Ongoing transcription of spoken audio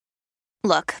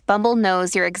Look, Bumble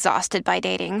knows you're exhausted by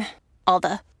dating. All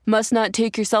the, must not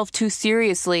take yourself too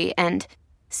seriously, and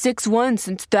 6'1"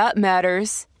 since that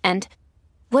matters. And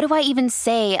what do I even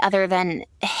say other than,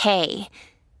 hey?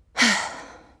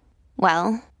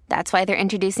 Well, that's why they're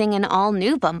introducing an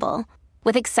all-new Bumble,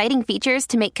 with exciting features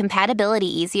to make compatibility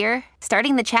easier,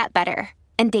 starting the chat better,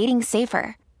 and dating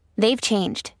safer. They've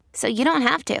changed, so you don't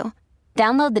have to.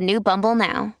 Download the new Bumble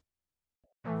now.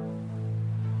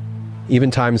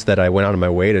 Even times that I went out of my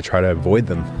way to try to avoid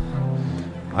them,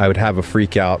 I would have a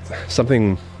freak out.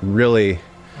 Something really,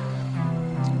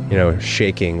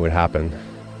 shaking would happen.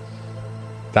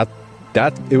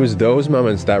 It was those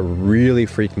moments that really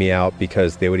freaked me out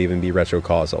because they would even be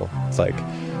retrocausal. It's like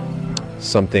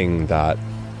something that,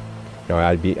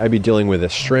 I'd be dealing with a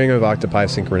string of octopi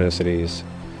synchronicities,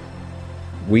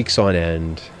 weeks on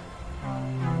end,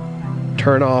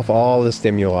 turn off all the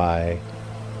stimuli,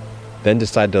 then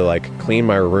decide to clean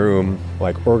my room,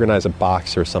 organize a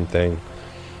box or something,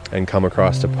 and come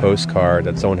across a postcard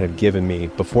that someone had given me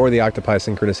before the octopi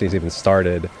synchronicities even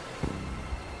started,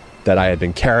 that I had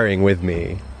been carrying with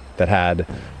me, that had,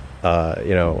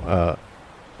 a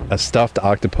stuffed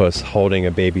octopus holding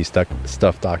a baby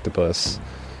stuffed octopus,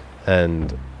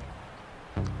 and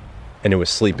it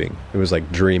was sleeping. It was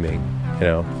dreaming,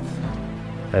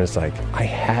 And it's I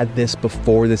had this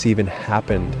before this even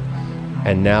happened.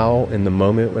 And now, in the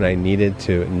moment when I needed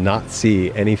to not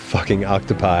see any fucking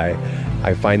octopi,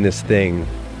 I find this thing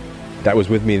that was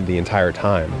with me the entire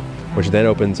time, which then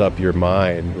opens up your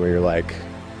mind where you're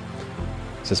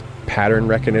is this pattern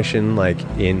recognition on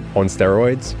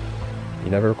steroids? You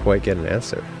never quite get an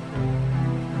answer.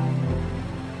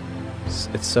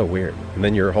 It's so weird. And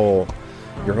then your whole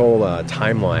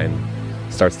timeline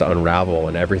starts to unravel,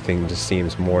 and everything just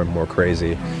seems more and more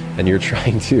crazy, and you're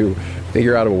trying to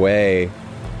figure out a way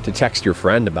to text your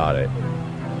friend about it,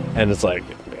 and it's I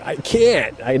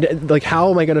can't. How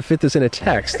am I going to fit this in a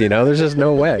text? There's just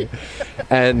no way.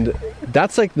 And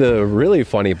that's the really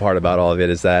funny part about all of it,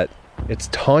 is that it's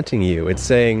taunting you. It's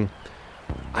saying,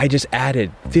 I just added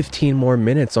 15 more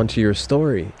minutes onto your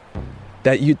story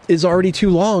that is already too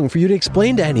long for you to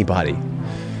explain to anybody.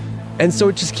 And so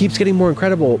it just keeps getting more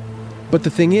incredible. But the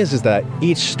thing is that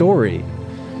each story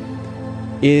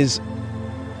is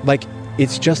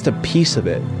it's just a piece of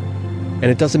it, and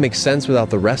it doesn't make sense without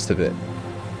the rest of it.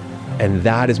 And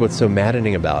that is what's so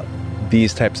maddening about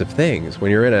these types of things. When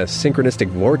you're in a synchronistic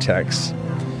vortex,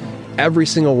 every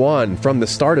single one from the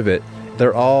start of it,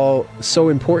 they're all so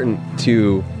important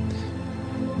to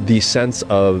the sense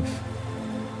of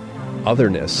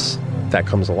otherness that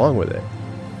comes along with it.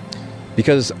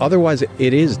 Because otherwise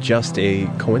it is just a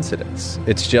coincidence.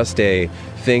 It's just a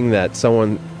thing that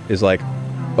someone is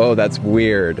oh, that's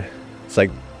weird. It's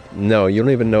no, you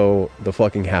don't even know the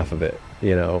fucking half of it.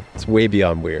 It's way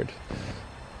beyond weird.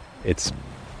 It's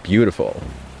beautiful.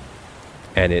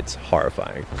 And it's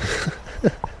horrifying.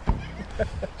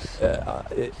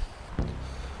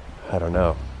 I don't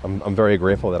know. I'm very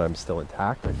grateful that I'm still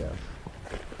intact right now.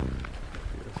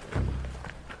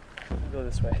 Go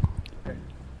this way.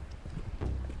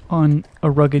 On a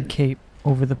rugged cape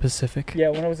over the Pacific. Yeah,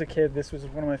 when I was a kid, this was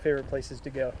one of my favorite places to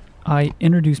go. I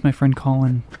introduced my friend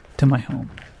Colin to my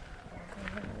home.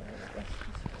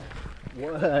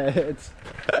 What?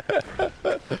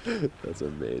 That's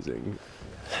amazing.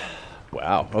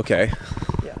 Wow, okay.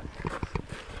 Yeah.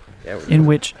 In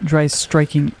which draws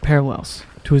striking parallels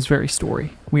to his very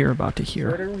story we are about to hear.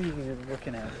 What are we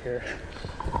looking at here?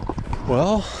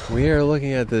 Well, we are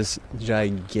looking at this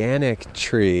gigantic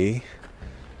tree.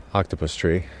 Octopus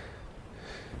tree.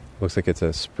 Looks like it's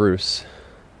a spruce.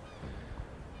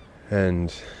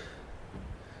 And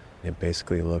it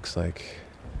basically looks like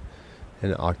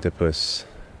an octopus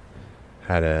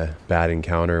had a bad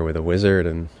encounter with a wizard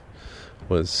and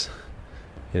was,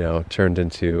 turned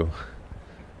into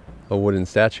a wooden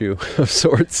statue of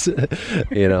sorts.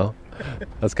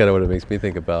 That's kind of what it makes me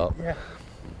think about. Yeah.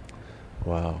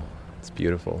 Wow, it's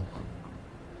beautiful.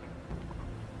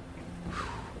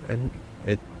 And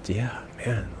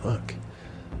man, look.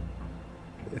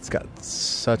 It's got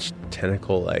such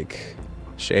tentacle-like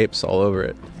shapes all over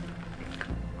it.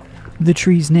 The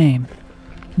tree's name,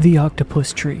 the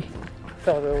octopus tree.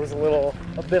 Felt it was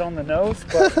a bit on the nose,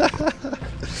 but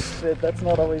that's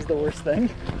not always the worst thing.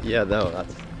 Yeah, no,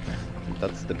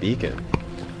 that's the beacon.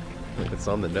 It's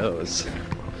on the nose.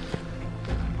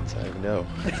 That's how you know.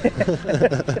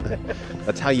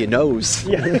 That's how you knows.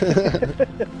 Yeah.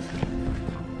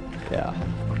 Yeah.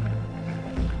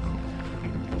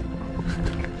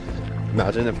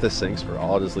 Imagine if this sinks were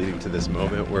all just leading to this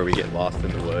moment where we get lost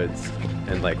in the woods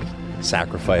and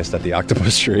sacrificed at the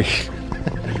octopus tree.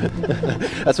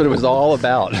 That's what it was all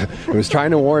about. It was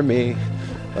trying to warn me.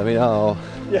 Let me know.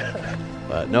 Yeah.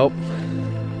 But nope.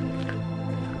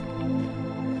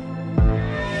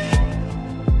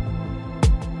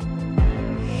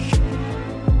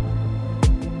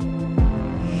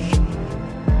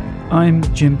 I'm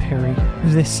Jim Perry.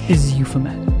 This is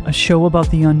Euphomet, a show about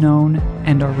the unknown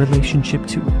and our relationship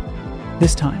to it.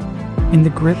 This time, in the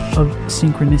grip of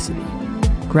synchronicity,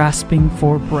 grasping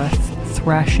for breath,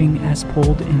 thrashing as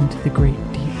pulled into the great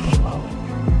deep below.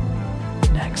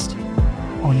 Next,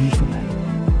 on Euphomet.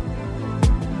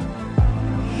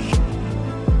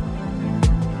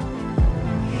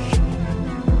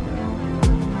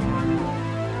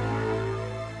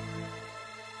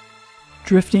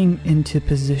 Drifting into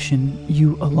position,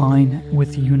 you align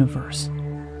with the universe.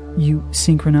 You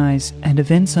synchronize, and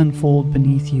events unfold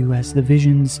beneath you as the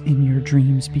visions in your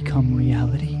dreams become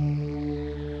reality.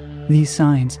 These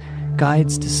signs,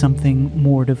 guides to something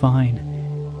more divine,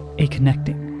 a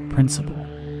connecting principle.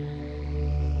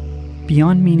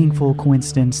 Beyond meaningful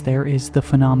coincidence, there is the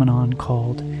phenomenon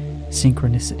called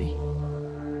synchronicity.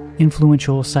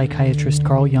 Influential psychiatrist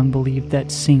Carl Jung believed that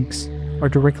syncs are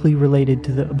directly related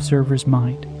to the observer's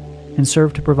mind and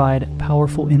serve to provide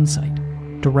powerful insight,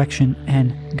 direction,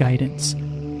 and guidance.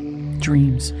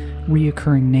 Dreams,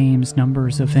 reoccurring names,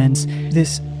 numbers, events,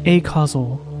 this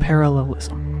acausal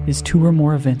parallelism is two or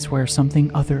more events where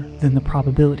something other than the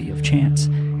probability of chance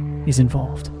is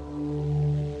involved.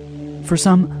 For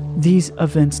some, these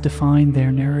events define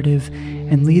their narrative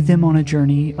and lead them on a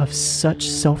journey of such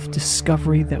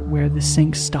self-discovery that where the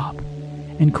syncs stop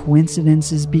and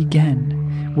coincidences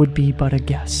begin would be but a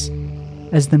guess,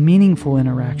 as the meaningful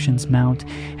interactions mount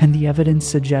and the evidence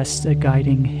suggests a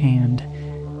guiding hand,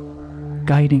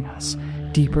 guiding us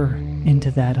deeper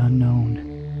into that unknown.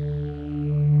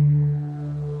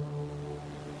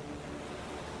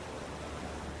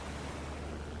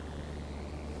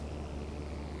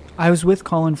 I was with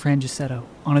Colin Frangisetto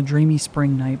on a dreamy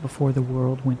spring night before the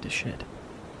world went to shit.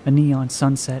 A neon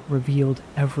sunset revealed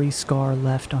every scar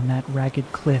left on that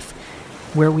ragged cliff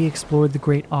where we explored the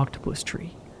great octopus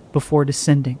tree before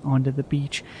descending onto the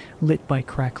beach lit by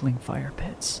crackling fire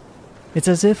pits. It's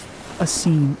as if a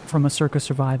scene from a Circa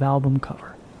Survive album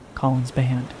cover, Colin's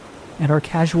band, and our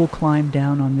casual climb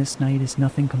down on this night is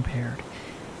nothing compared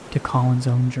to Colin's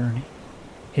own journey.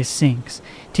 His syncs,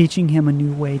 teaching him a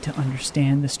new way to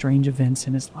understand the strange events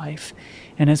in his life,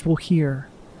 and as we'll hear,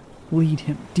 lead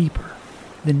him deeper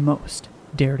than most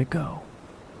dare to go.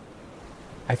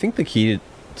 I think the key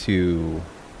to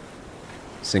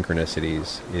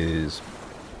synchronicities is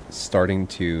starting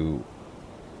to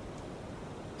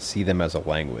see them as a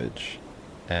language.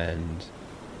 And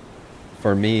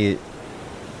for me,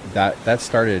 that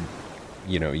started,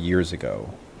 years ago.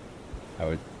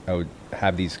 I would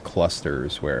have these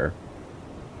clusters where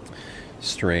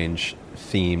strange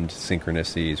themed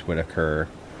synchronicities would occur,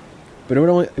 but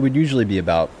it would usually be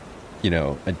about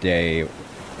a day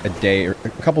or a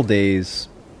couple days,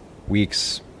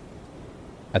 weeks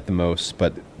at the most,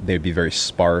 but they'd be very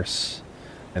sparse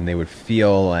and they would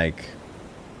feel like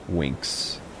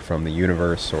winks from the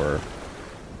universe or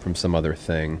from some other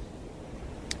thing.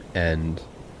 And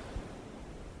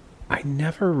I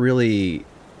never really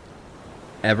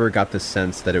ever got the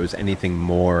sense that it was anything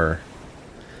more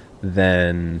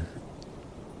than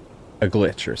a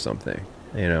glitch or something,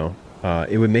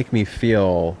 it would make me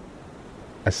feel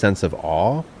a sense of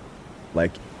awe,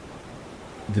 like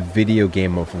the video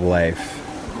game of life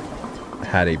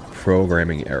had a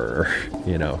programming error,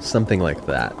 something like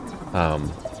that.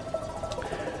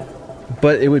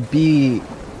 But it would be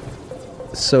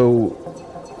so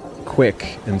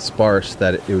quick and sparse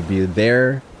that it would be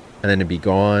there and then it'd be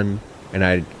gone, and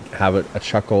I'd have a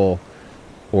chuckle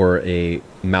or a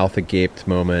mouth agaped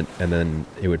moment, and then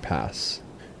it would pass.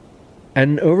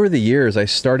 And over the years, I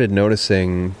started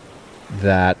noticing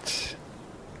that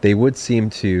they would seem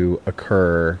to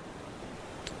occur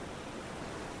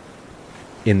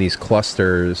in these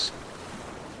clusters,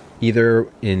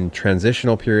 either in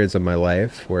transitional periods of my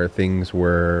life where things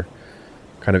were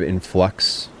kind of in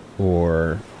flux,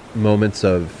 or moments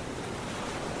of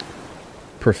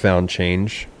profound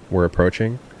change were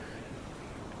approaching.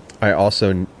 I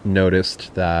also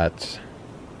noticed that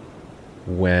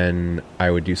when I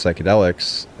would do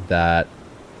psychedelics, that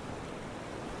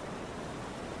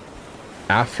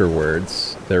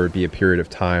afterwards there would be a period of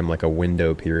time, like a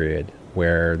window period,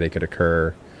 where they could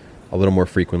occur a little more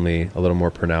frequently, a little more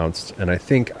pronounced. And I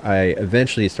think I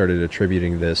eventually started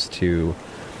attributing this to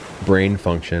brain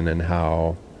function and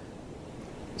how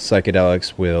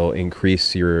psychedelics will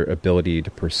increase your ability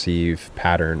to perceive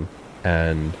pattern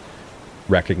and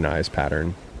recognize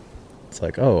pattern. It's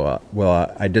like,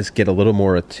 I just get a little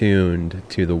more attuned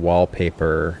to the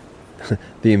wallpaper,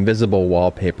 the invisible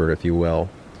wallpaper, if you will.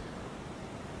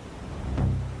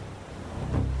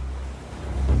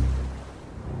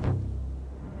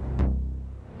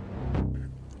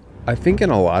 I think in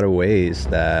a lot of ways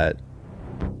that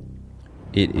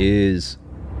it is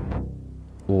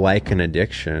like an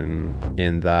addiction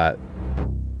in that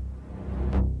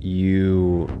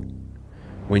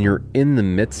when you're in the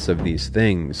midst of these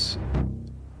things,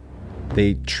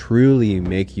 they truly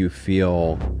make you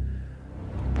feel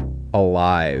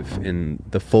alive in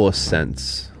the fullest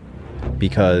sense,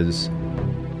 because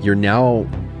you're now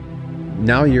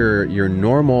your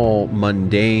normal,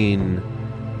 mundane,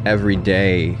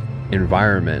 everyday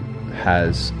environment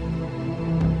has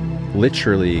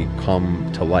literally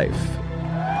come to life.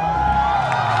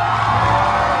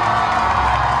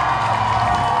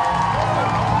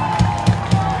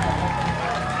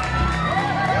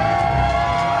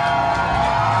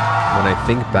 When I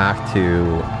think back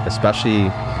to especially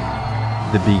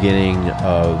the beginning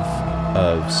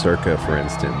of Circa, for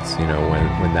instance,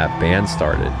 when that band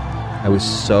started, I was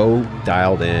so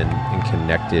dialed in and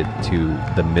connected to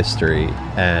the mystery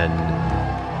and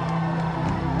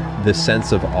the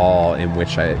sense of awe in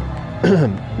which I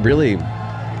really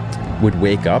would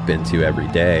wake up into every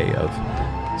day of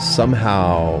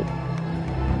somehow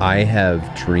I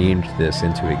have dreamed this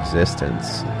into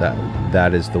existence.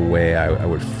 That is the way I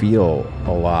would feel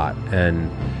a lot.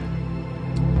 And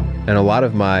a lot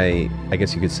of my, I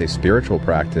guess you could say, spiritual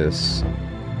practice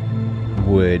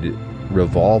would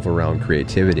revolve around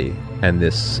creativity and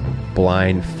this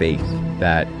blind faith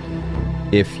that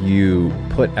if you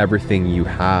put everything you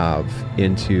have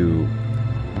into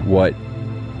what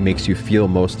makes you feel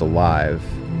most alive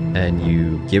and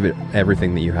you give it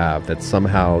everything that you have, that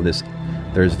somehow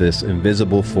there's this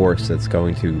invisible force that's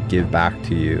going to give back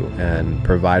to you and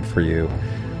provide for you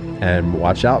and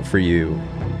watch out for you.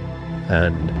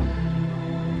 And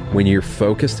when you're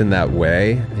focused in that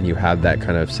way and you have that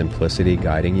kind of simplicity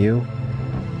guiding you,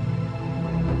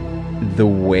 the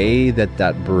way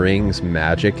that brings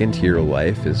magic into your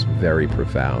life is very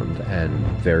profound and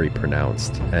very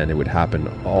pronounced, and it would happen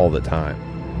all the time.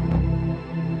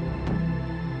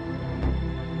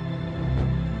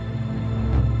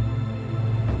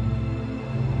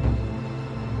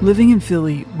 Living in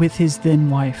Philly with his then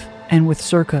wife and with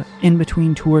Circa in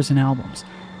between tours and albums,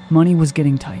 money was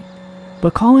getting tight.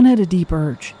 But Colin had a deep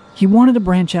urge. He wanted to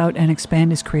branch out and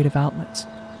expand his creative outlets.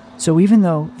 So even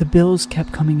though the bills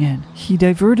kept coming in, he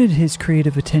diverted his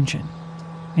creative attention,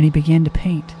 and he began to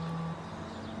paint.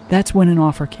 That's when an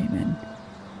offer came in.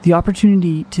 The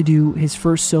opportunity to do his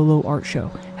first solo art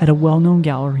show at a well-known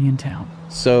gallery in town.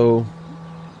 So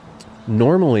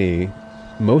normally,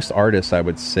 most artists, I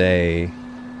would say,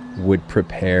 would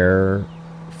prepare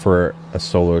for a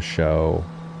solo show.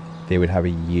 They would have a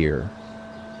year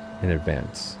in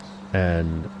advance.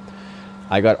 And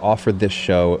I got offered this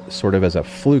show sort of as a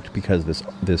fluke because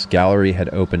this gallery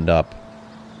had opened up.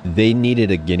 They needed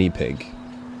a guinea pig,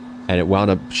 and it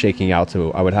wound up shaking out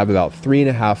to I would have about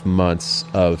 3.5 months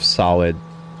of solid,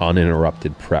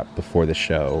 uninterrupted prep before the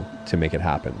show to make it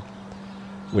happen,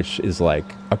 which is like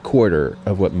a quarter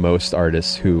of what most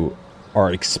artists who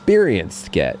are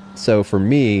experienced get. So for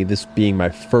me, this being my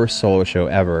first solo show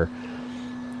ever,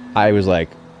 I was like,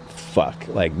 fuck,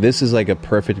 like this is like a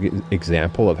perfect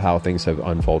example of how things have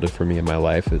unfolded for me in my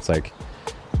life. It's like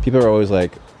people are always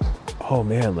like, oh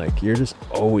man, like you're just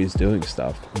always doing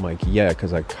stuff. I'm like, yeah,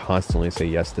 because I constantly say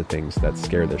yes to things that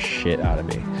scare the shit out of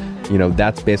me.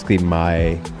 That's basically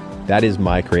that is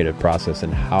my creative process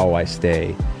and how I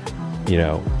stay,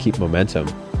 keep momentum.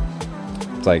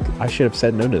 It's like I should have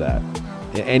said no to that.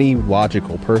 Any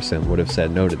logical person would have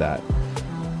said no to that.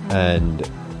 And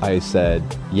I said,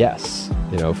 yes,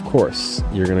 of course,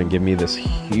 you're going to give me this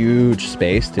huge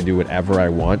space to do whatever I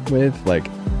want with,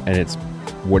 and it's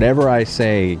whatever I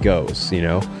say goes, And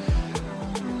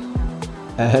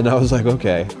I was like,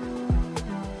 okay.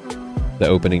 The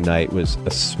opening night was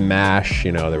a smash,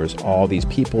 there was all these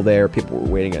people there. People were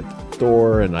waiting at the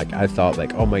door, and I thought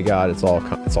oh my God, it's all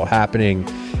happening.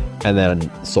 And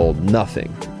then sold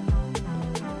nothing.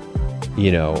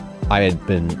 It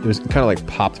was kind of like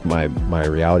popped my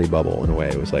reality bubble in a way.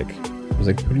 It was like,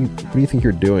 what do you think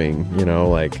you're doing?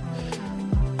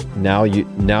 Now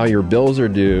your bills are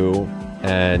due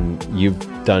and you've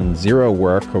done zero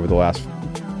work over the last,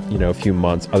 few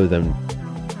months other than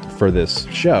for this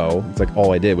show. It's like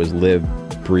all I did was live,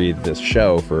 breathe this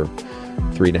show for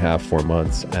 3.5, 4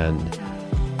 months. And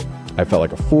I felt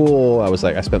like a fool.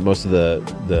 I spent most of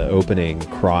the opening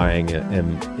crying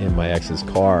in my ex's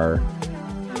car.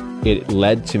 it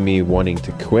led to me wanting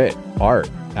to quit art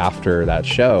after that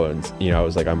show. And, you know, I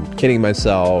was like, I'm kidding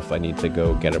myself. I need to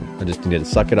go I just needed to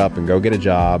suck it up and go get a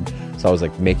job. So I was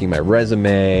like making my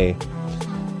resume.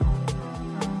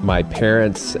 My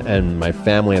parents and my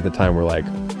family at the time were like,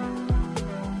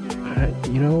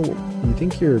 you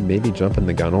think you're maybe jumping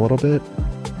the gun a little bit?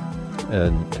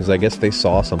 And because I guess they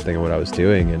saw something in what I was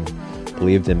doing and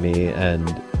believed in me. And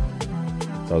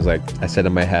so I said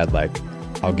in my head, like,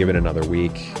 I'll give it another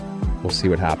week. We'll see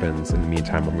what happens. In the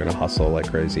meantime, I'm going to hustle like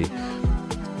crazy.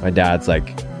 My dad's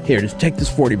like, here, just take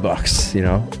this $40, you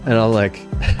know? And I'm like,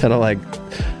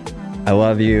 I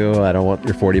love you. I don't want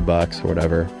your $40 or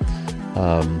whatever.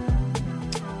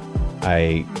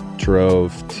 I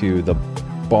drove to the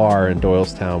bar in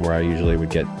Doylestown where I usually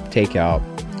would get takeout.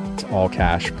 It's all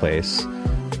cash place.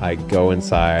 I go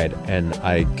inside and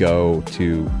I go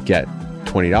to get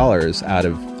 $20 out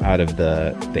of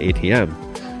the ATM.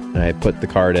 And I put the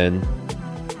card in,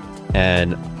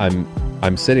 and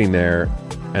I'm sitting there,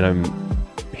 and I'm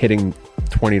hitting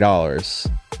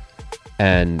 $20,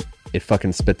 and it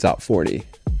fucking spits out 40.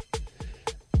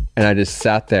 And I just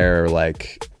sat there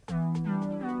like,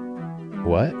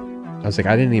 what? I was like,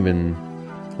 I didn't even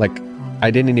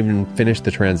finish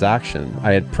the transaction.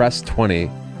 I had pressed 20.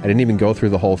 I didn't even go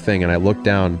through the whole thing, and I looked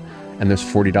down, and there's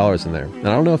 $40 in there. And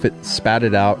I don't know if it spat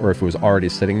it out or if it was already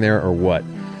sitting there or what.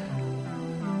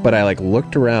 But I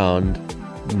looked around,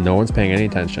 no one's paying any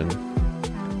attention.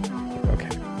 Okay.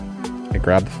 I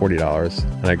grabbed the $40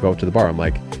 and I go up to the bar. I'm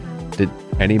like, did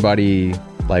anybody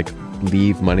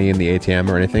leave money in the ATM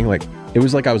or anything? It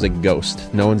was like I was a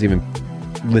ghost. No one's even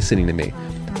listening to me.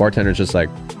 The bartender's just like,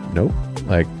 nope.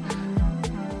 And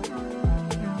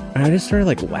I just started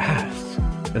laughed.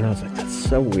 And I was like, that's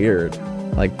so weird.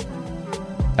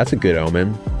 That's a good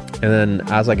omen. And then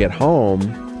as I get home,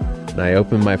 and I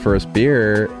open my first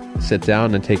beer, sit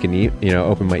down and take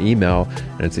open my email,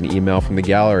 and it's an email from the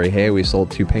gallery. Hey, we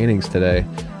sold 2 paintings today.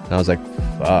 And I was like,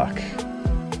 fuck.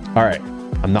 All right,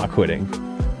 I'm not quitting.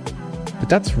 But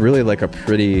that's really a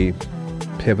pretty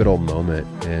pivotal moment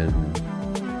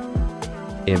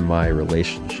in my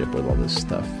relationship with all this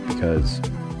stuff, because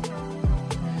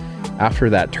after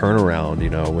that turnaround,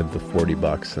 with the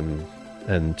 $40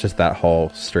 and just that whole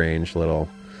strange little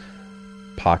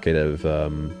pocket of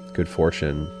good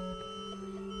fortune,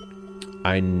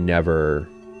 I never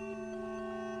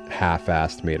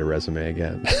half-assed made a resume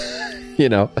again.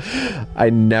 I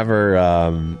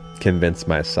never convinced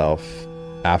myself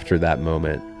after that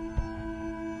moment.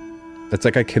 It's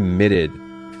like I committed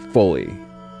fully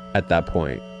at that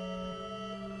point.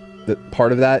 The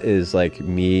part of that is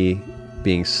me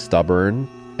being stubborn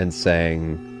and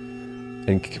saying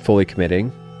and fully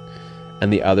committing.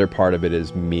 And the other part of it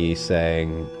is me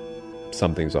saying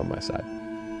something's on my side.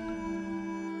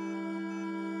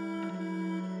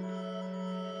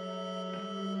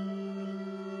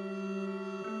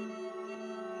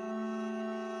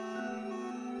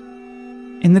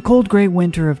 In the cold gray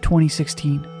winter of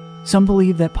 2016, some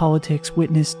believe that politics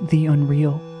witnessed the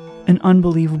unreal, an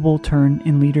unbelievable turn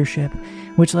in leadership,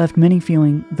 which left many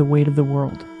feeling the weight of the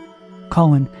world.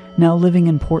 Colin, now living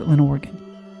in Portland, Oregon,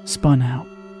 spun out.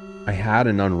 I had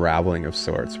an unraveling of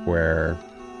sorts where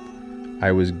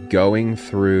I was going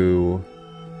through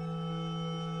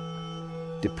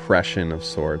depression of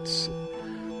sorts.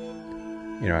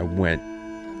 I went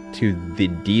to the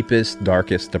deepest,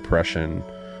 darkest depression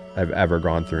I've ever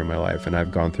gone through in my life, and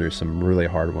I've gone through some really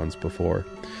hard ones before.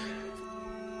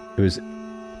 It was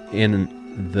in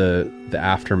the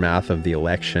aftermath of the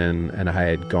election, and I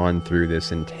had gone through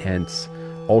this intense,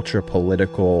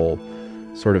 ultra-political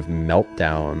sort of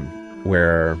meltdown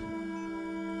where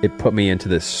it put me into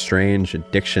this strange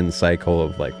addiction cycle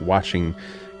of watching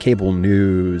cable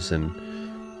news and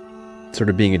sort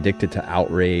of being addicted to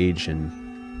outrage and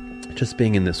just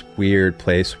being in this weird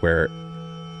place where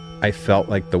I felt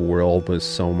like the world was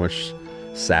so much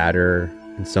sadder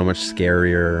and so much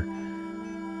scarier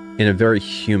in a very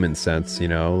human sense,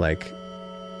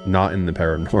 not in the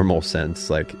paranormal sense.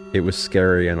 It was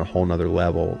scary on a whole nother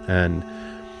level.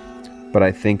 But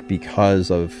I think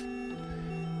because of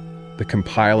the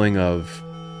compiling of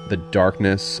the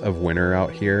darkness of winter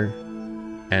out here,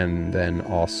 and then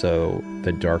also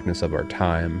the darkness of our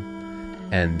time,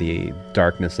 and the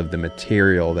darkness of the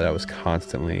material that I was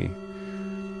constantly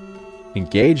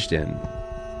engaged in,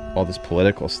 all this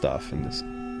political stuff and this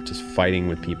just fighting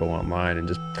with people online and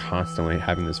just constantly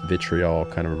having this vitriol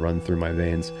kind of run through my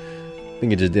veins, I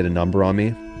think it just did a number on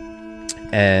me,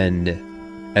 and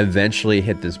eventually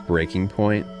hit this breaking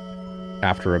point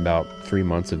after about 3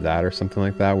 months of that or something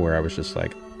like that, where I was just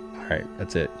like, all right,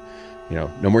 that's it.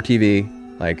 No more TV,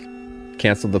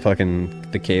 canceled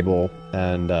the cable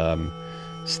and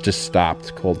just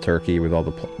stopped cold turkey with all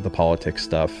the politics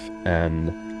stuff,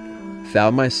 and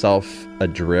found myself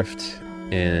adrift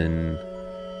in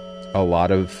a lot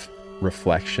of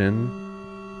reflection.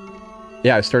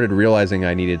 Yeah, I started realizing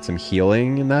I needed some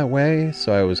healing in that way.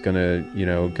 So I was going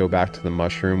to, go back to the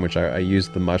mushroom, which I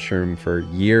used the mushroom for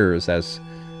years as,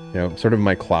 sort of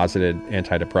my closeted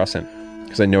antidepressant.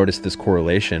 Because I noticed this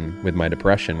correlation with my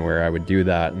depression where I would do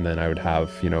that and then I would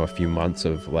have, a few months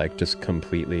of like just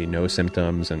completely no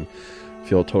symptoms and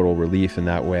feel total relief in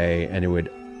that way. And it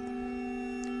would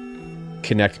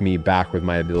connect me back with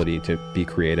my ability to be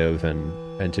creative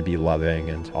and to be loving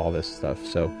and all this stuff.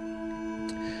 So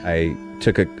I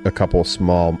took a couple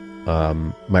small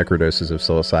microdoses of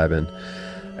psilocybin,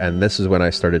 and this is when I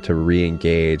started to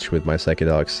re-engage with my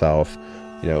psychedelic self.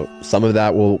 Some of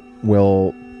that will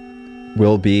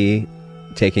be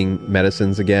taking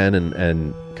medicines again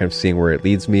and kind of seeing where it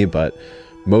leads me, but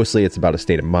mostly it's about a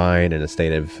state of mind and a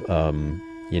state of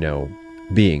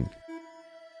being.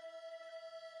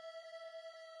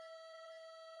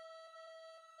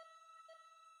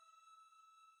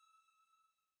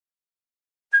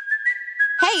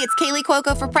 Hey, it's Kaylee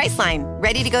Cuoco for Priceline.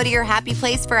 Ready to go to your happy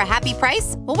place for a happy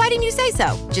price? Well, why didn't you say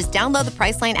so? Just download the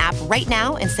Priceline app right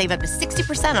now and save up to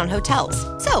 60% on hotels.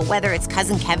 So whether it's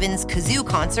Cousin Kevin's Kazoo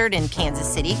Concert in Kansas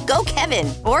City, go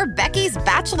Kevin, or Becky's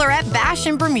Bachelorette Bash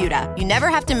in Bermuda, you never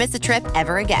have to miss a trip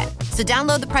ever again. So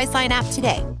download the Priceline app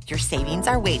today. Your savings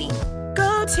are waiting.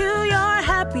 Go to your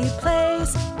happy place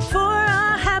for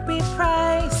a happy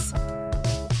price.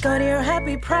 Go to your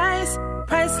happy price,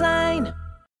 Priceline.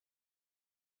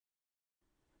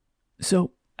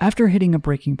 So, after hitting a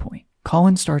breaking point,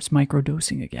 Colin starts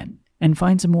microdosing again and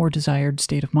finds a more desired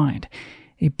state of mind,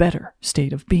 a better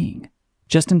state of being,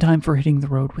 just in time for hitting the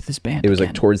road with his band. It was again.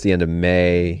 like towards the end of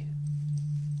May.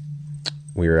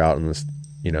 We were out in this,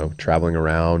 traveling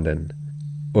around and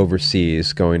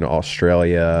overseas, going to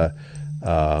Australia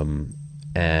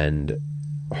and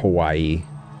Hawaii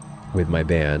with my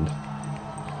band.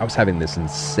 I was having this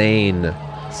insane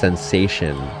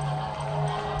sensation.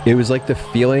 It was like the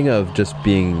feeling of just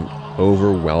being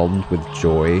overwhelmed with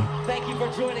joy. Thank you for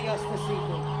joining us this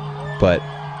evening. But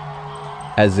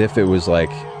as if it was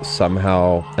like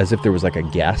somehow, as if there was like a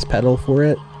gas pedal for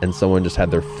it and someone just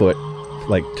had their foot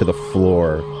like to the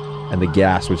floor and the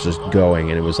gas was just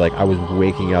going, and it was like I was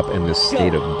waking up in this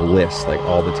state of bliss like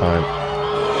all the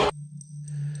time.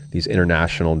 These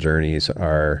international journeys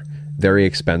are very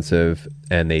expensive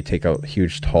and they take a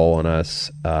huge toll on us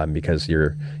because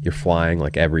you're flying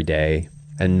like every day,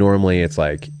 and normally it's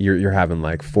like you're having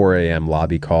like 4 a.m.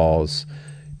 lobby calls,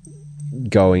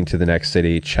 going to the next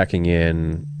city, checking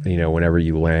in whenever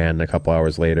you land a couple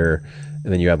hours later,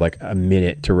 and then you have like a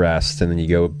minute to rest, and then you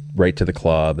go right to the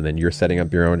club, and then you're setting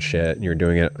up your own shit and you're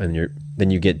doing it, and then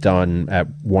you get done at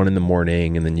 1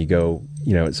 a.m, and then you go,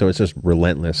 so it's just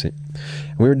relentless. And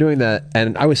we were doing that,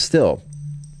 and I was still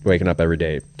waking up every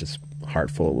day, just heart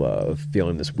full of love,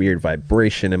 feeling this weird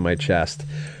vibration in my chest.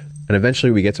 And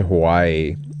eventually we get to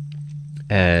Hawaii,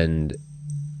 and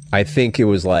I think it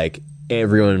was like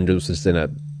everyone was just in a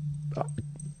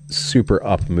super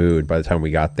up mood by the time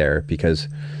we got there, because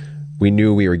we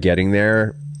knew we were getting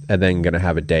there and then going to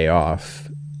have a day off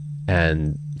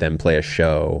and then play a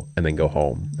show and then go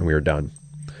home, and we were done.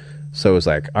 So it was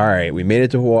like, all right, we made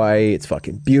it to Hawaii. It's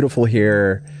fucking beautiful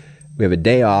here. We have a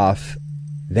day off.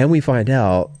 Then we find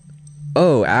out,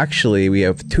 oh, actually, we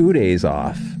have 2 days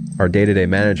off. Our day-to-day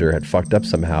manager had fucked up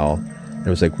somehow. And it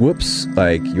was like, whoops,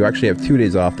 like, you actually have 2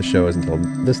 days off. The show is until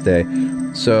this day.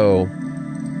 So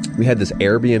we had this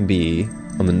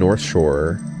Airbnb on the North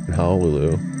Shore in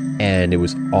Honolulu, and it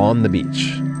was on the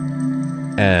beach.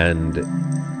 And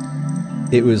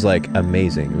it was, like,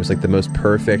 amazing. It was, like, the most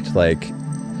perfect, like,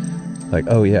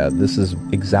 oh, yeah, this is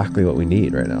exactly what we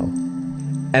need right now.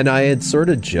 And I had sort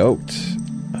of joked,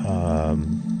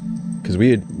 because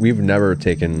we've never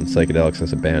taken psychedelics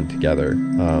as a band together.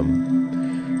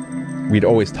 We'd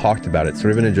always talked about it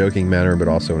sort of in a joking manner, but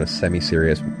also in a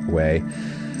semi-serious way.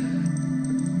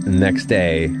 The next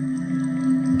day,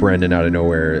 Brendan out of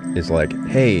nowhere is like,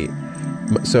 hey,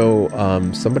 so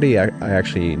somebody I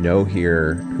actually know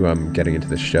here who I'm getting into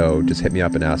the show just hit me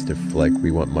up and asked if like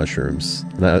we want mushrooms.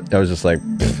 And I was just like,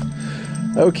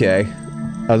 okay.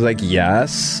 I was like,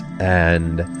 yes.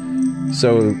 And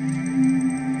so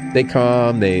they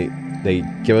come, they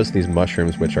give us these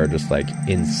mushrooms, which are just like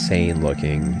insane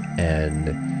looking,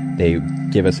 and they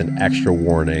give us an extra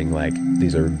warning, like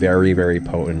these are very, very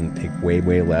potent, take way,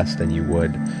 way less than you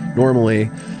would normally,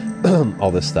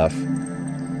 all this stuff.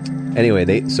 Anyway,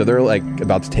 they're like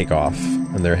about to take off,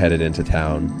 and they're headed into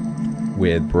town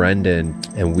with Brendan,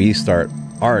 and we start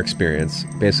our experience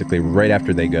basically right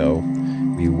after they go.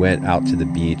 We went out to the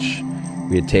beach.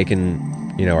 We had taken,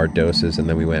 our doses, and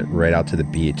then we went right out to the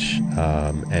beach.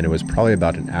 And it was probably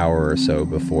about an hour or so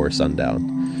before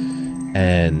sundown.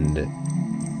 And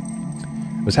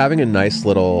I was having a nice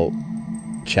little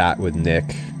chat with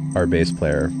Nick, our bass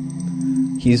player.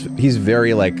 He's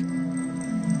very like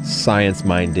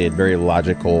science-minded, very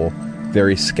logical,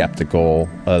 very skeptical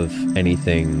of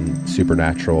anything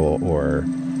supernatural, or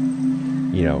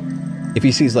if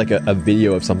he sees like a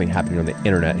video of something happening on the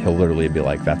internet, he'll literally be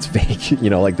like, that's fake,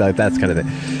 like that's kind of thing.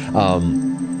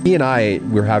 He and I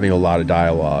were having a lot of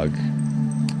dialogue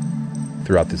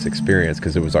throughout this experience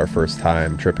because it was our first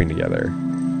time tripping together.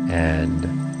 And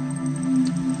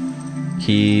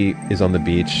he is on the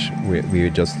beach. We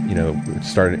would just,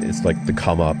 started, it's like the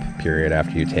come up period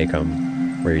after you take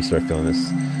them, where you start feeling this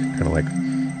kind of like,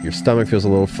 your stomach feels a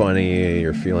little funny,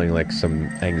 you're feeling like some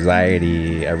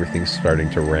anxiety, everything's starting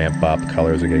to ramp up,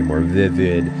 colors are getting more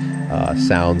vivid,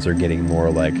 sounds are getting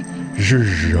more like zha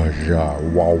zha zha,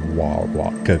 wah wah wah,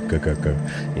 ga ga ga ga,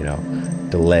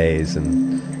 delays,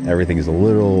 and everything is a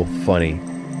little funny.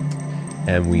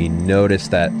 And we notice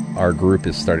that our group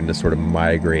is starting to sort of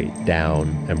migrate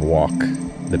down and walk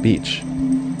the beach.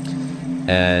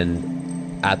 And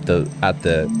at the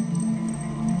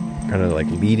kind of like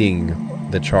leading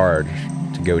the charge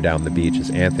to go down the beach is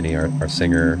Anthony, our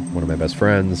singer, one of my best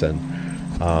friends, and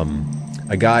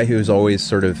a guy who's always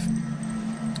sort of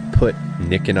put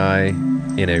Nick and I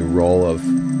in a role of,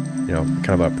 kind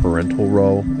of a parental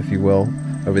role, if you will,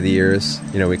 over the years.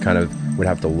 We kind of would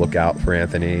have to look out for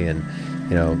Anthony, and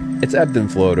it's ebbed and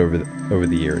flowed over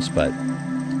the years, but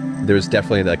there's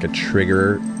definitely like a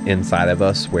trigger inside of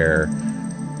us where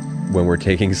when we're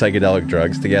taking psychedelic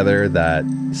drugs together, that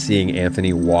seeing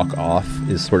Anthony walk off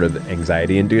is sort of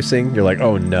anxiety inducing. You're like,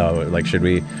 oh no, like, should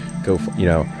we go,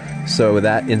 so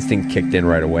that instinct kicked in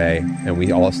right away, and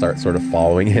we all start sort of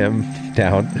following him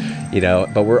down,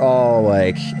 but we're all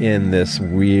like in this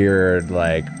weird,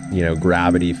 like,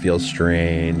 gravity feels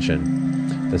strange, and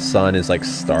the sun is like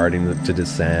starting to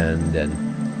descend, and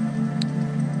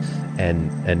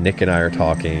Nick and I are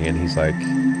talking, and he's like,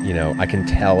 I can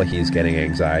tell he's getting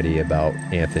anxiety about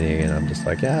Anthony, and I'm just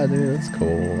like, yeah, dude, that's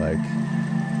cool. Like,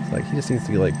 it's like he just needs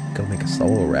to like go make a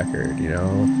solo record,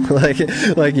 like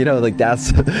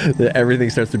that's everything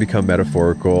starts to become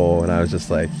metaphorical, and I was just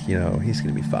like, he's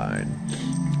gonna be fine.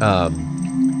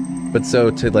 But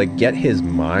so to like get his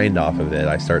mind off of it,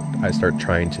 I start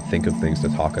trying to think of things to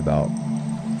talk about,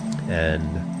 and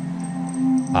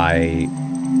I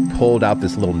pulled out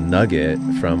this little nugget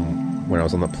from when I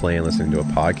was on the plane listening to a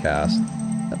podcast.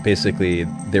 Basically,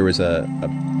 there was a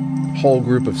whole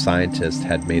group of scientists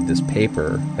had made this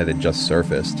paper that had just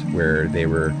surfaced where they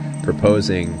were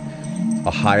proposing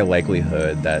a high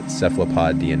likelihood that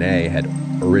cephalopod DNA had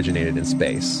originated in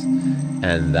space,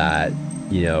 and that,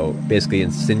 basically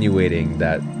insinuating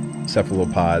that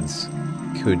cephalopods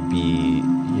could be,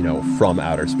 from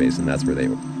outer space, and that's where they,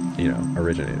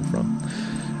 originated from.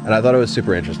 And I thought it was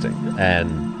super interesting.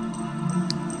 And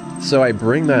so I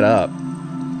bring that up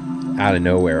out of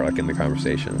nowhere, like in the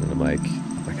conversation, and I'm like,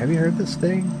 have you heard this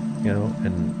thing?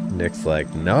 And Nick's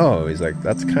like, no. He's like,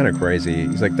 that's kind of crazy.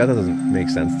 He's like, that doesn't make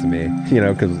sense to me,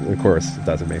 because of course it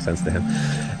doesn't make sense to him.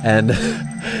 And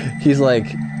he's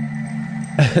like,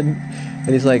 and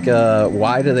he's like,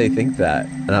 why do they think that?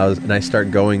 And I start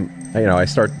going, I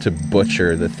start to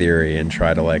butcher the theory and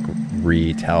try to like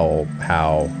retell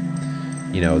how,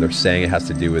 they're saying it has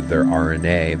to do with their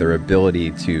RNA, their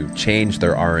ability to change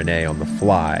their RNA on the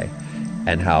fly,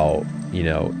 and how,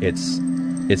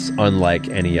 it's unlike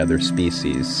any other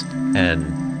species. And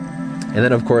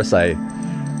then of course I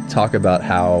talk about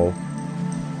how,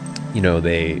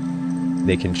 they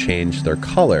can change their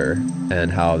color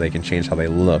and how they can change how they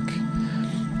look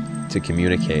to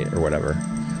communicate or whatever.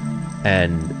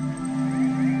 And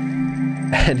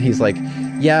he's like,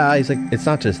 yeah, he's like, it's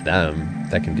not just them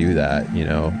that can do that,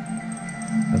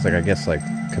 I was like, I guess like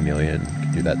chameleon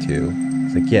can do that too.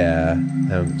 It's like, yeah.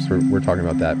 So we're talking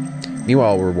about that.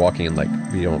 Meanwhile, we're walking and like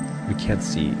we can't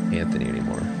see Anthony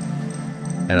anymore.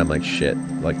 And I'm like, shit,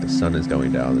 like the sun is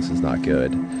going down. This is not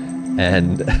good.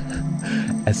 And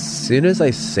as soon as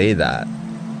I say that,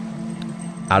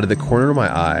 out of the corner of my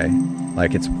eye,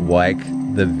 like it's like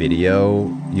the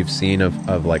video you've seen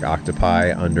of like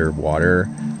octopi underwater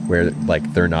where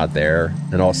like they're not there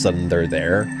and all of a sudden they're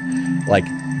there. Like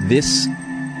this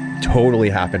totally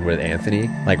happened with Anthony,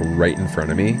 like right in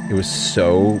front of me. It was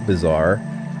so bizarre.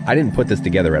 I didn't put this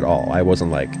together at all. I wasn't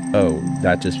like, oh,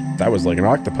 that was like an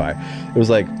octopi. It was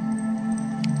like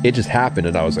it just happened,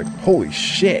 and I was like, holy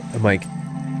shit. I'm like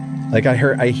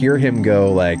I hear him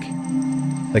go like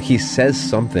he says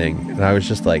something, and I was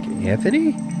just like,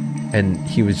 Anthony? And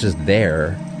he was just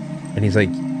there, and he's like,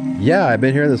 yeah, I've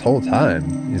been here this whole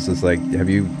time. He's just like, did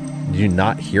you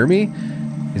not hear me?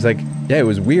 He's like, yeah, it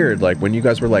was weird. Like when you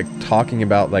guys were like talking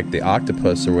about like the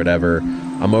octopus or whatever,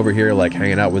 I'm over here like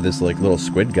hanging out with this like little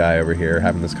squid guy over here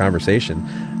having this conversation.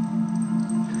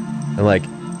 And like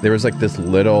there was like this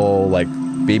little like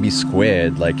baby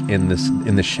squid like in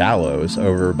the shallows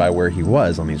over by where he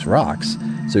was on these rocks.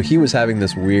 So he was having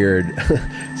this weird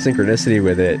synchronicity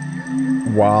with it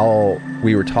while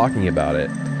we were talking about it.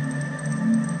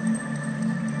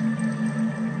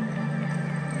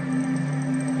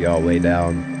 We all lay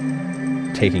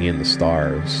down, taking in the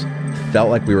stars. Felt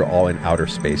like we were all in outer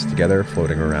space together,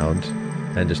 floating around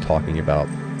and just talking about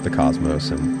the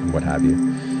cosmos and what have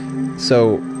you.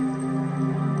 So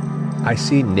I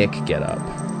see Nick get up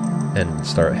and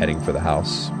start heading for the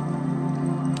house.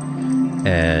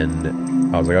 And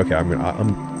I was like, okay,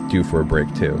 I'm due for a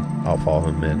break too. I'll follow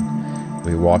him in.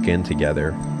 We walk in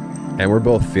together, and we're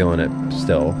both feeling it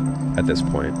still at this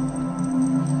point.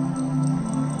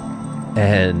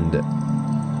 And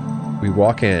we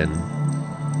walk in,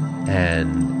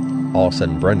 and all of a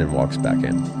sudden Brendan walks back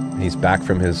in. He's back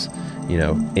from his,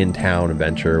 in-town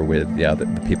adventure with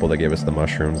the people that gave us the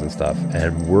mushrooms and stuff.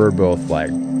 And we're both like,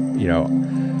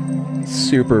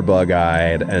 super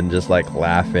bug-eyed and just like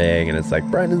laughing. And it's like,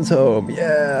 Brendan's home.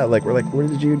 Yeah. Like, we're like, what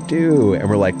did you do? And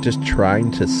we're like just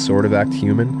trying to sort of act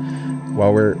human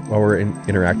while we're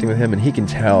interacting with him. And he can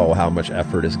tell how much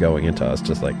effort is going into us.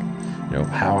 Just like,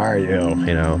 how are you?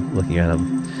 Looking at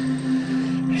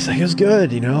him. He's like, it was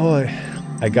good.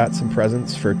 I got some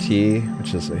presents for T,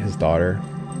 which is his daughter.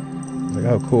 I was like,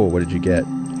 oh, cool. What did you get?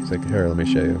 He's like, here, let me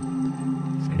show you.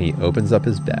 And he opens up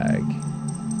his bag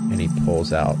and he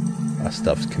pulls out a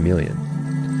stuffed chameleon.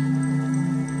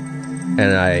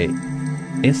 And I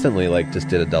instantly just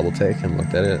did a double take and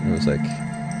looked at it and was like,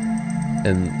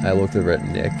 and I looked over at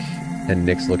Nick, and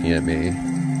Nick's looking at me,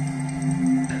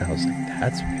 and I was like,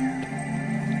 that's weird.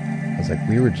 I was like,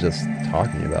 we were just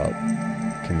talking about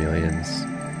chameleons.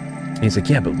 And he's like,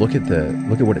 yeah, but look at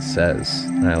what it says.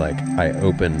 And I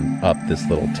open up this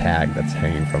little tag that's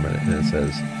hanging from it, and it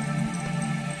says,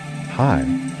 hi,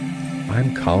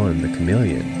 I'm Colin the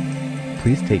chameleon.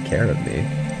 Please take care of me.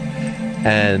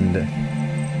 And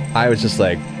I was just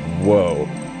like, whoa,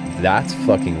 that's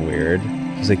fucking weird.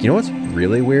 He's like, what's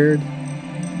really weird?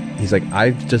 He's like, I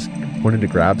just wanted to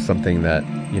grab something that,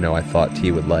 I thought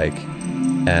T would like.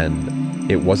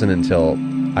 And it wasn't until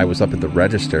I was up at the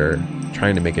register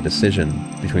trying to make a decision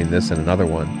between this and another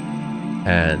one.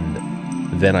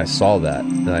 And then I saw that,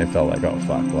 and I felt like, oh,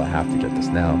 fuck, well, I have to get this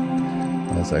now.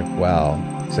 I was like, wow.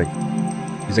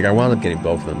 He's like, I wound up getting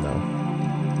both of them, though.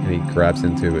 And he grabs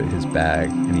into his bag,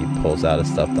 and he pulls out a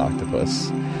stuffed octopus.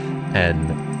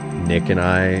 And Nick and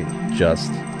I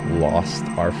just lost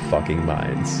our fucking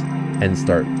minds and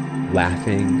start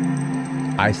laughing.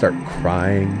 I start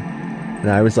crying. And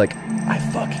I was like, I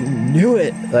fucking knew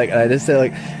it. I just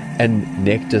said, and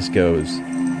Nick just goes,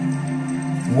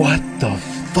 what the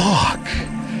fuck?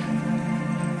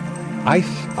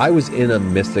 I was in a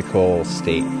mystical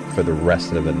state for the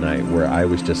rest of the night where I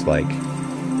was just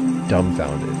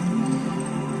dumbfounded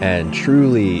and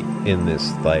truly in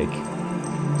this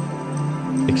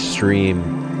extreme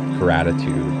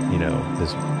gratitude,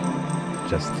 this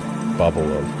just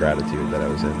bubble of gratitude that I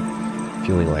was in,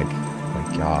 feeling like,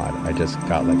 my God, I just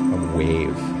got a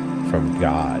wave from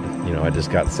God. I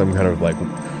just got some kind of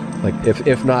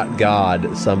if not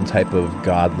God, some type of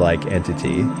godlike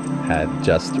entity had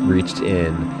just reached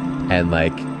in and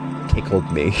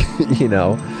tickled me,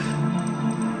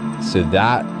 So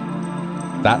that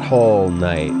whole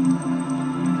night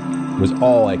was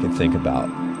all I could think about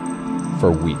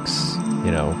for weeks,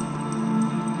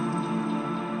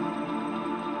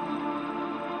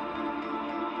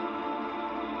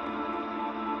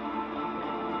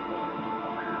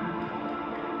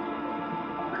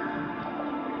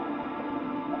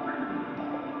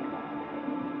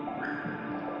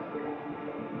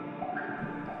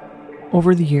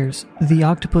 Over the years, the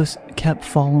octopus kept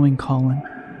following Colin,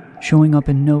 showing up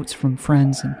in notes from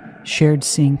friends and shared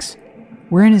sinks.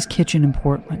 We're in his kitchen in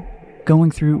Portland,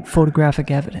 going through photographic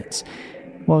evidence,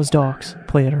 while his dogs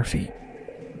play at our feet.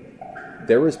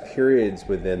 There was periods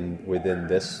within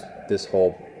this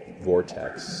whole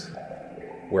vortex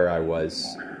where I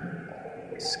was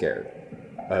scared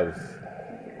of.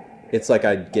 It's like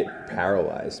I'd get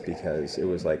paralyzed because it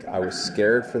was I was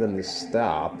scared for them to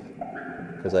stop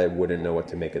because I wouldn't know what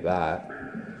to make of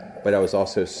that. But I was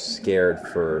also scared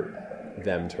for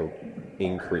them to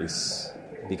increase,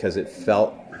 because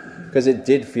it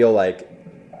did feel like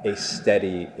a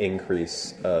steady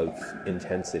increase of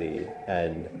intensity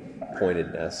and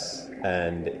pointedness,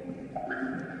 and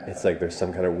it's like there's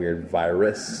some kind of weird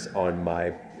virus on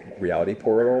my reality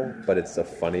portal, but it's a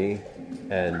funny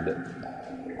and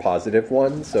positive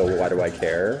one, so why do I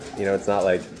care? You know, it's not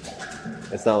like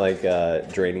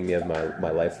draining me of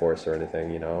my life force or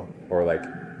anything, you know, or like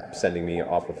sending me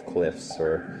off of cliffs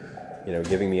or, you know,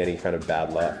 giving me any kind of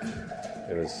bad luck.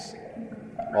 It was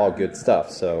all good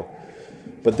stuff. So,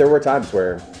 but there were times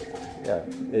where, yeah,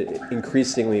 it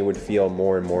increasingly would feel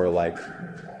more and more like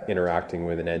interacting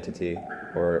with an entity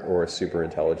or a super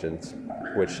intelligence,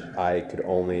 which I could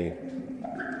only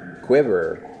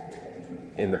quiver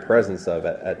in the presence of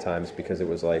at times, because it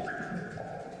was like,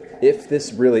 if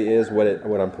this really is what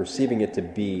I'm perceiving it to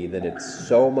be, then it's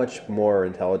so much more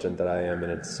intelligent than I am,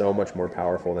 and it's so much more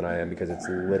powerful than I am, because it's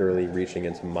literally reaching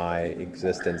into my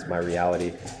existence, my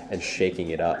reality, and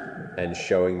shaking it up and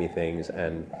showing me things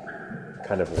and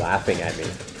kind of laughing at me.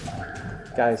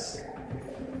 Guys,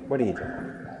 what are you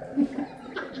doing?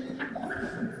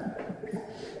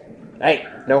 Hey,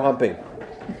 no humping.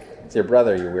 It's your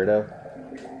brother, you weirdo.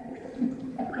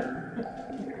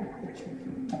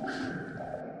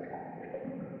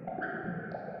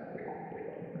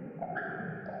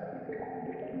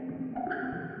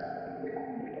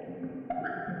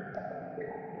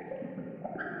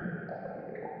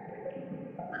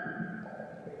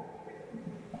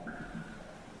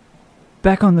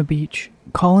 Back on the beach,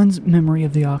 Colin's memory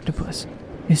of the octopus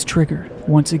is triggered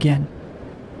once again.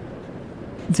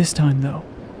 This time, though,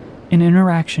 an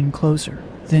interaction closer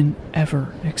than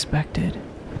ever expected.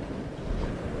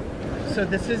 So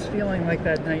this is feeling like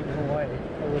that night in Hawaii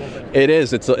a little bit. It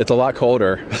is. It's a lot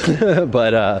colder,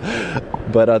 but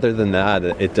other than that,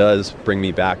 it does bring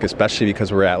me back, especially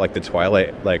because we're at like the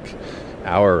twilight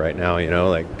hour right now. You know,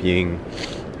 like being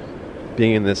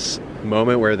in this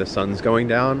moment where the sun's going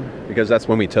down, because that's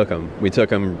when we took him. We took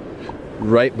him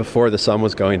right before the sun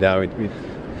was going down,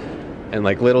 and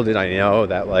like little did I know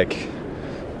that, like,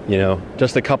 you know,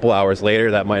 just a couple hours later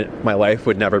that my life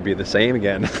would never be the same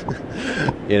again.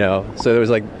 You know, so there was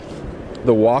like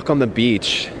the walk on the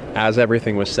beach as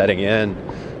everything was setting in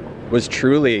was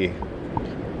truly,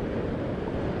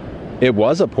 it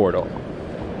was a portal.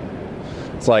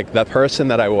 It's like that person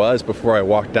that I was before I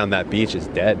walked down that beach is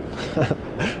dead.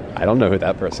 I don't know who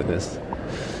that person is.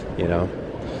 You know,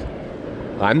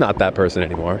 I'm not that person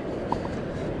anymore.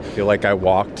 I feel like I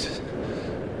walked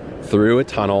through a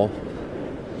tunnel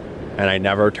and I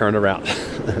never turned around.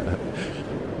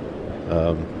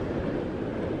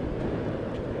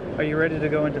 Are you ready to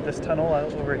go into this tunnel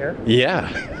out over here? Yeah,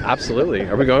 absolutely.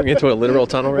 Are we going into a literal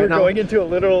tunnel right now? We're going into a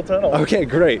literal tunnel. Okay,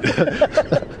 great.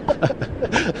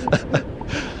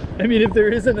 I mean, if there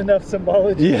isn't enough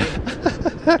symbology, yeah.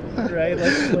 Right?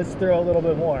 Let's throw a little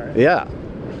bit more. Yeah.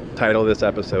 Title of this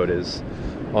episode is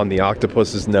On the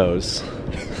Octopus's Nose.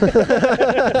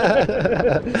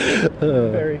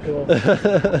 Very cool.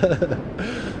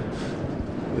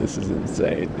 This is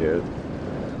insane, dude.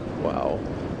 Wow.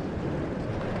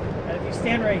 And if you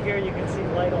stand right here, you can see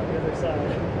light on the other side.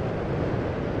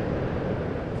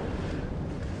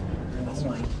 Oh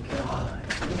my god.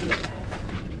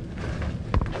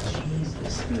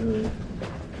 Jesus, dude.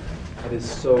 That is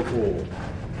so cool.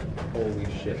 Holy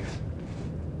shit.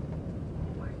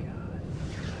 Oh my god.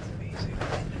 That's amazing.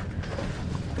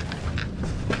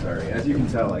 Sorry, as you can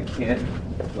tell, I can't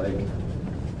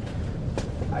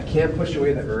push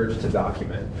away the urge to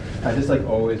document. I just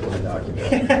always want to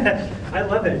document. I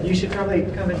love it. You should probably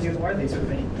come and do more of these with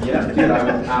me. Yeah, dude, I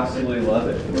would absolutely love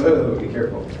it. Whoa, be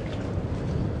careful.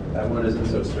 That one isn't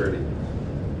so sturdy.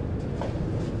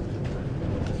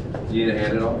 Do you need a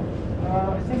hand at all?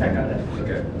 I think I got it.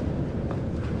 Okay.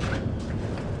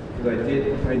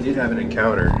 I did have an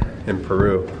encounter in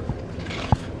Peru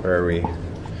where we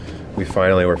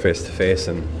finally were face to face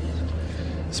and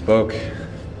spoke.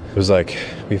 It was like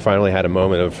we finally had a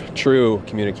moment of true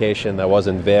communication that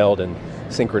wasn't veiled in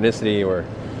synchronicity or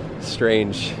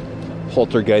strange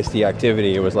poltergeisty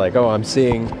activity. It was like, oh, I'm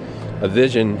seeing a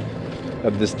vision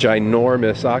of this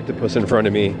ginormous octopus in front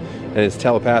of me, and it's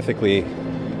telepathically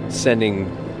sending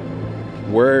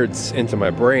words into my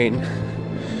brain.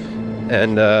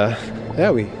 And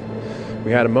yeah, we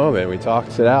had a moment. We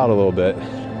talked it out a little bit.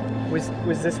 Was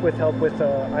this with help with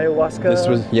ayahuasca? This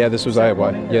was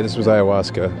ayahuasca. Yeah, this was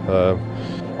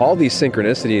ayahuasca. All these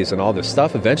synchronicities and all this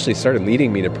stuff eventually started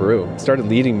leading me to Peru. It started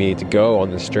leading me to go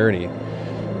on this journey.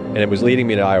 And it was leading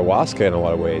me to ayahuasca in a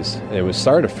lot of ways. And it was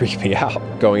starting to freak me out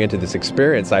going into this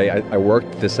experience. I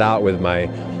worked this out with my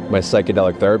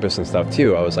psychedelic therapist and stuff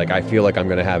too. I was like, I feel like I'm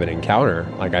going to have an encounter.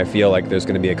 Like, I feel like there's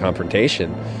going to be a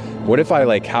confrontation. What if I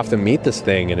like have to meet this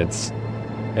thing and it's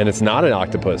not an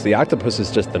octopus? The octopus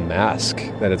is just the mask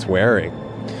that it's wearing.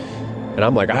 And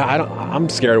I'm like, I'm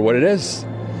scared of what it is.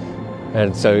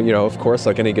 And so, you know, of course,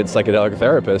 like any good psychedelic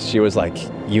therapist, she was like,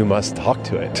 you must talk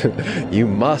to it. You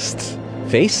must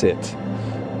face it.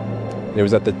 It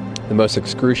was at the most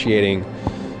excruciating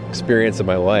experience of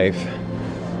my life.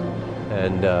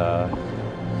 And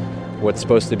what's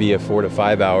supposed to be a 4 to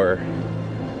 5 hour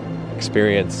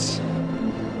experience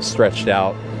stretched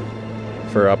out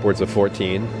for upwards of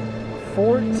 14.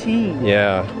 14?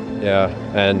 Yeah.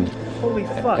 And holy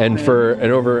fuck, and man.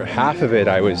 and over half of it,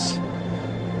 I was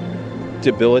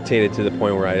debilitated to the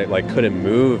point where I like couldn't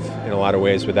move in a lot of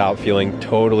ways without feeling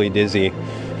totally dizzy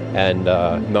and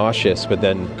nauseous, but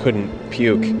then couldn't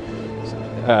puke.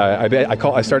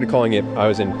 I started calling it, I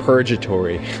was in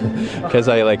purgatory because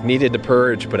I like needed to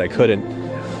purge, but I couldn't.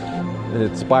 And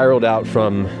it spiraled out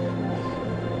from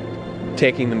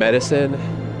taking the medicine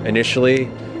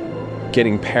initially,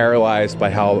 getting paralyzed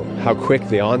by how quick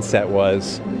the onset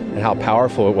was and how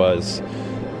powerful it was,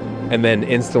 and then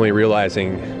instantly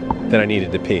realizing that I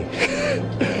needed to pee.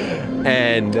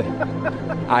 And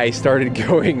I started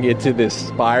going into this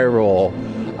spiral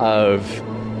of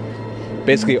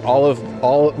basically all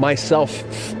of myself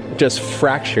just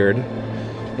fractured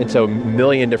into a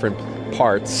million different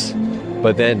parts,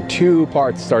 but then two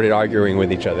parts started arguing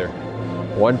with each other.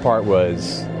 One part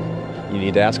was, you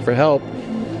need to ask for help,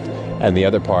 and the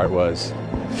other part was,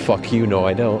 fuck you, no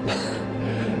I don't.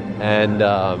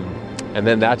 And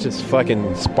then that just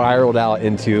fucking spiraled out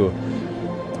into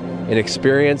an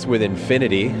experience with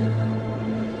infinity,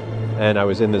 and I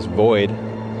was in this void,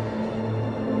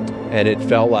 and it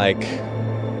felt like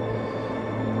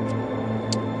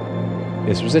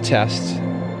this was a test,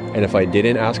 and if I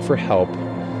didn't ask for help,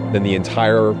 then the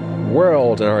entire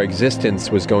world and our existence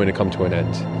was going to come to an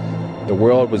end. The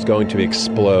world was going to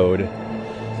explode,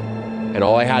 and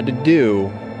all I had to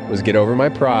do was get over my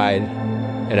pride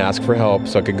and ask for help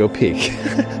so I could go pee.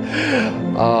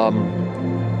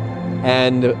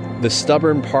 And the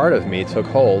stubborn part of me took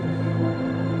hold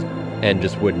and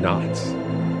just would not.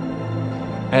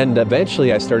 And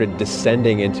eventually I started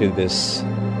descending into this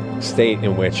state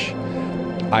in which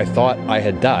I thought I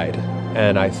had died.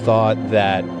 And I thought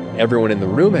that everyone in the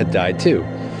room had died too.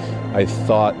 I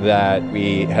thought that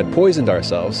we had poisoned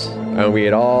ourselves and we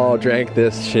had all drank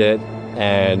this shit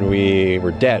and we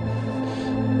were dead.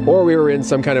 Or we were in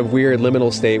some kind of weird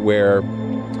liminal state where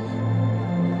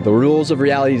the rules of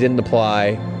reality didn't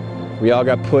apply. We all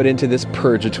got put into this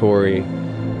purgatory,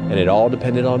 and it all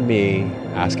depended on me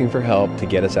asking for help to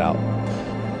get us out.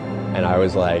 And I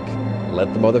was like,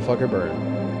 let the motherfucker burn.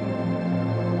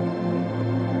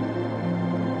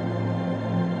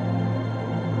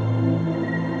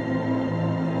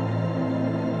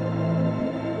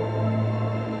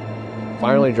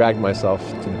 Finally dragged myself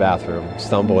to the bathroom,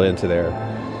 stumbled into there,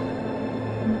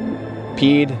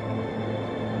 peed,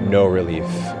 no relief.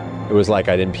 It was like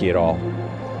I didn't pee at all.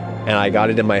 And I got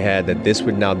it in my head that this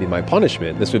would now be my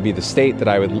punishment. This would be the state that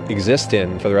I would exist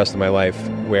in for the rest of my life,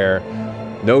 where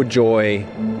no joy,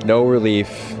 no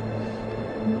relief,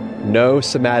 no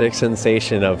somatic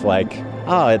sensation of like,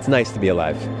 oh, it's nice to be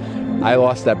alive. I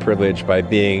lost that privilege by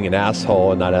being an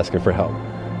asshole and not asking for help.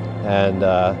 And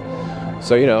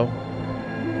so, you know,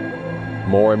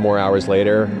 more and more hours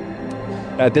later,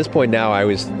 at this point now I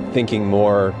was thinking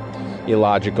more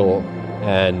illogical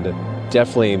and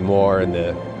definitely more in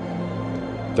the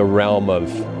realm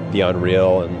of the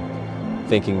unreal, and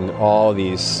thinking all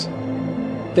these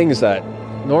things that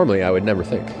normally I would never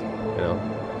think, you know.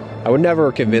 I would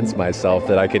never convince myself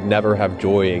that I could never have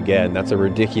joy again. That's a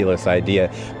ridiculous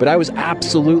idea. But I was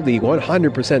absolutely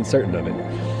 100% certain of it.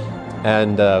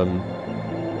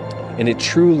 And it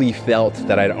truly felt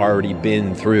that I'd already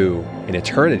been through an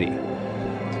eternity.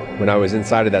 When I was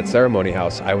inside of that ceremony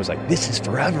house, I was like, this is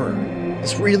forever.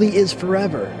 This really is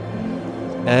forever.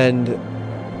 And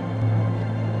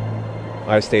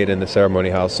I stayed in the ceremony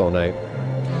house all night.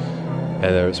 And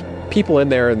there was people in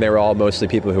there, and they were all mostly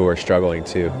people who were struggling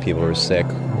too. People who were sick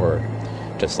or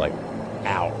just like,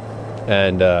 ow.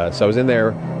 And so I was in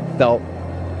there,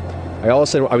 I all of a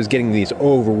sudden I was getting these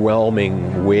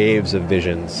overwhelming waves of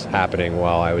visions happening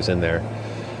while I was in there.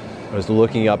 I was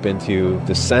looking up into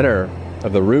the center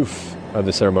of the roof of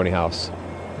the ceremony house.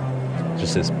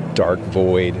 Just this dark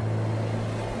void.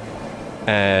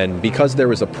 And because there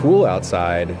was a pool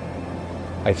outside,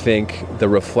 I think the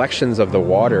reflections of the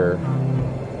water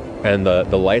And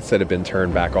the lights that had been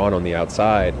turned back on the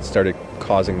outside started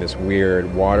causing this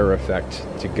weird water effect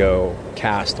to go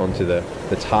cast onto the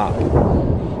top.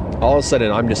 All of a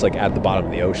sudden, I'm just like at the bottom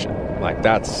of the ocean. Like,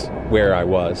 that's where I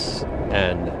was.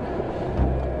 And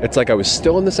it's like I was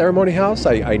still in the ceremony house.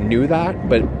 I knew that,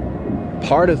 but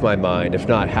part of my mind, if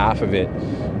not half of it,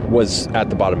 was at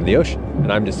the bottom of the ocean.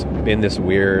 And I'm just in this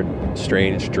weird,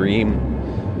 strange dream.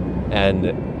 And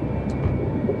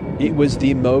it was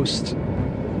the most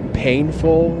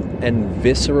painful and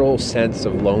visceral sense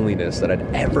of loneliness that I'd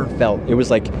ever felt. It was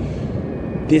like,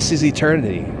 this is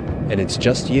eternity, and it's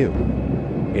just you.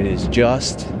 It is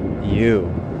just you.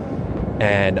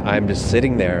 And I'm just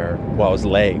sitting there, well, I was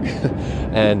laying,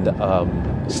 and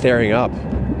staring up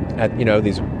at,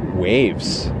 these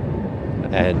waves.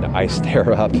 And I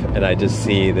stare up, and I just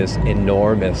see this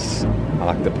enormous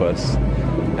octopus.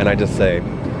 And I just say,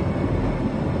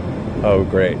 oh,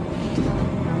 great.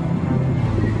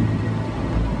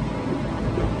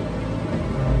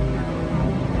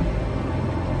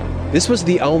 This was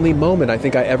the only moment I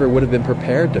think I ever would have been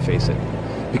prepared to face it.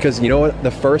 Because you know what?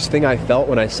 The first thing I felt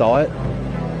when I saw it?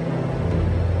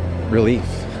 Relief.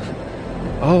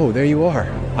 Oh, there you are.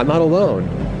 I'm not alone.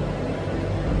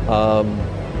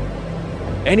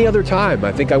 Any other time,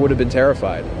 I think I would have been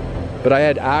terrified. But I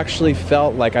had actually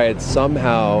felt like I had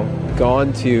somehow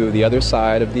gone to the other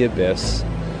side of the abyss,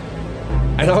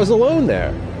 and I was alone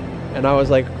there. And I was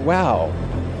like, wow.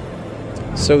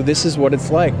 So this is what it's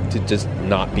like to just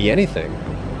not be anything.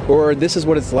 Or this is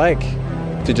what it's like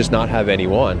to just not have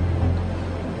anyone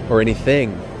or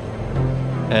anything.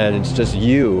 And it's just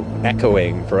you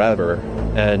echoing forever.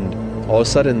 And all of a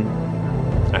sudden,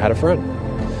 I had a friend.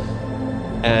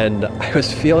 And I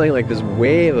was feeling like this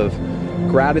wave of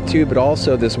gratitude, but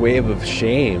also this wave of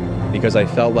shame, because I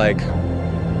felt like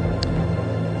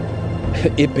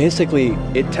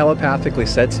it telepathically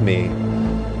said to me,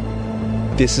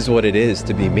 this is what it is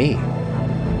to be me.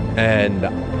 And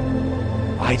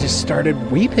I just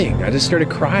started weeping. I just started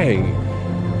crying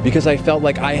because I felt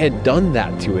like I had done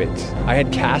that to it. I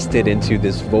had cast it into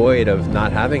this void of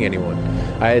not having anyone.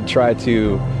 I had tried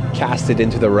to cast it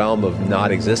into the realm of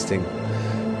not existing.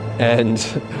 And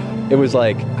it was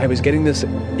like I was getting this,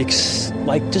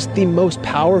 like, just the most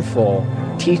powerful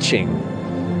teaching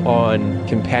on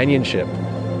companionship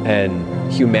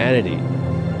and humanity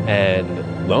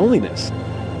and loneliness.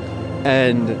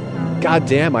 And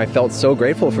goddamn, I felt so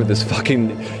grateful for this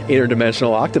fucking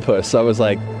interdimensional octopus. I was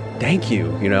like, thank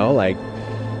you,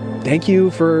 thank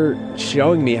you for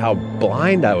showing me how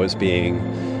blind I was being.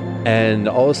 And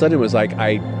all of a sudden it was like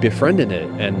I befriended it,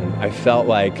 and I felt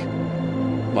like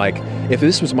if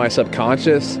this was my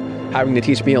subconscious having to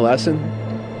teach me a lesson,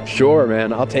 sure,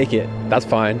 man, I'll take it. That's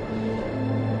fine.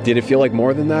 Did it feel like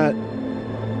more than that?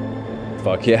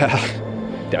 Fuck yeah,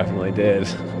 definitely did.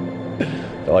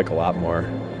 Felt like a lot more.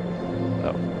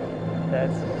 Oh.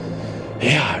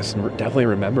 Yeah, I was definitely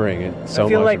remembering it so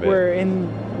much. I feel like of it. We're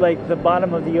in like the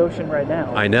bottom of the ocean right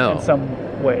now. I know. In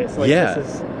some ways. Like, yeah.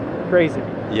 This is crazy.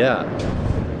 Yeah.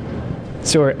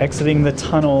 So we're exiting the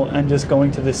tunnel and just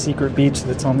going to the secret beach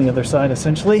that's on the other side,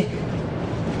 essentially.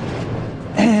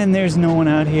 And there's no one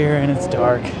out here, and it's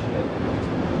dark.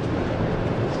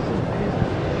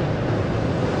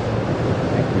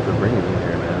 Thank you for bringing me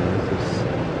here, man. This is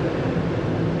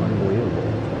unbelievable.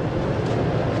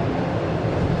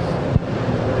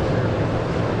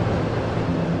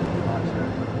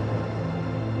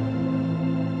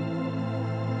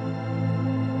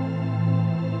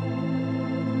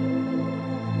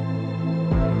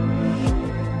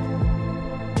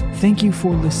 Thank you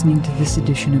for listening to this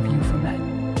edition of Euphomet.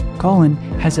 Colin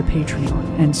has a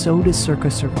Patreon, and so does Circa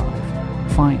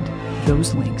Survive. Find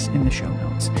those links in the show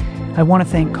notes. I want to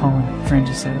thank Colin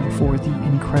Frangisetto for the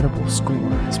incredible score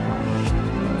as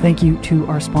well. Thank you to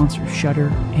our sponsors, Shudder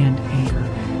and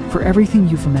Anchor, for everything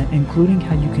Euphomet, including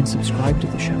how you can subscribe to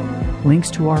the show,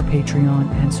 links to our Patreon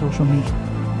and social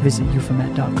media. Visit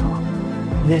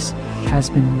euphomet.com. This has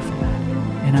been Euphomet,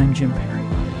 and I'm Jim Perry.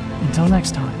 Until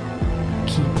next time,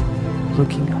 keep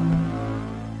looking up.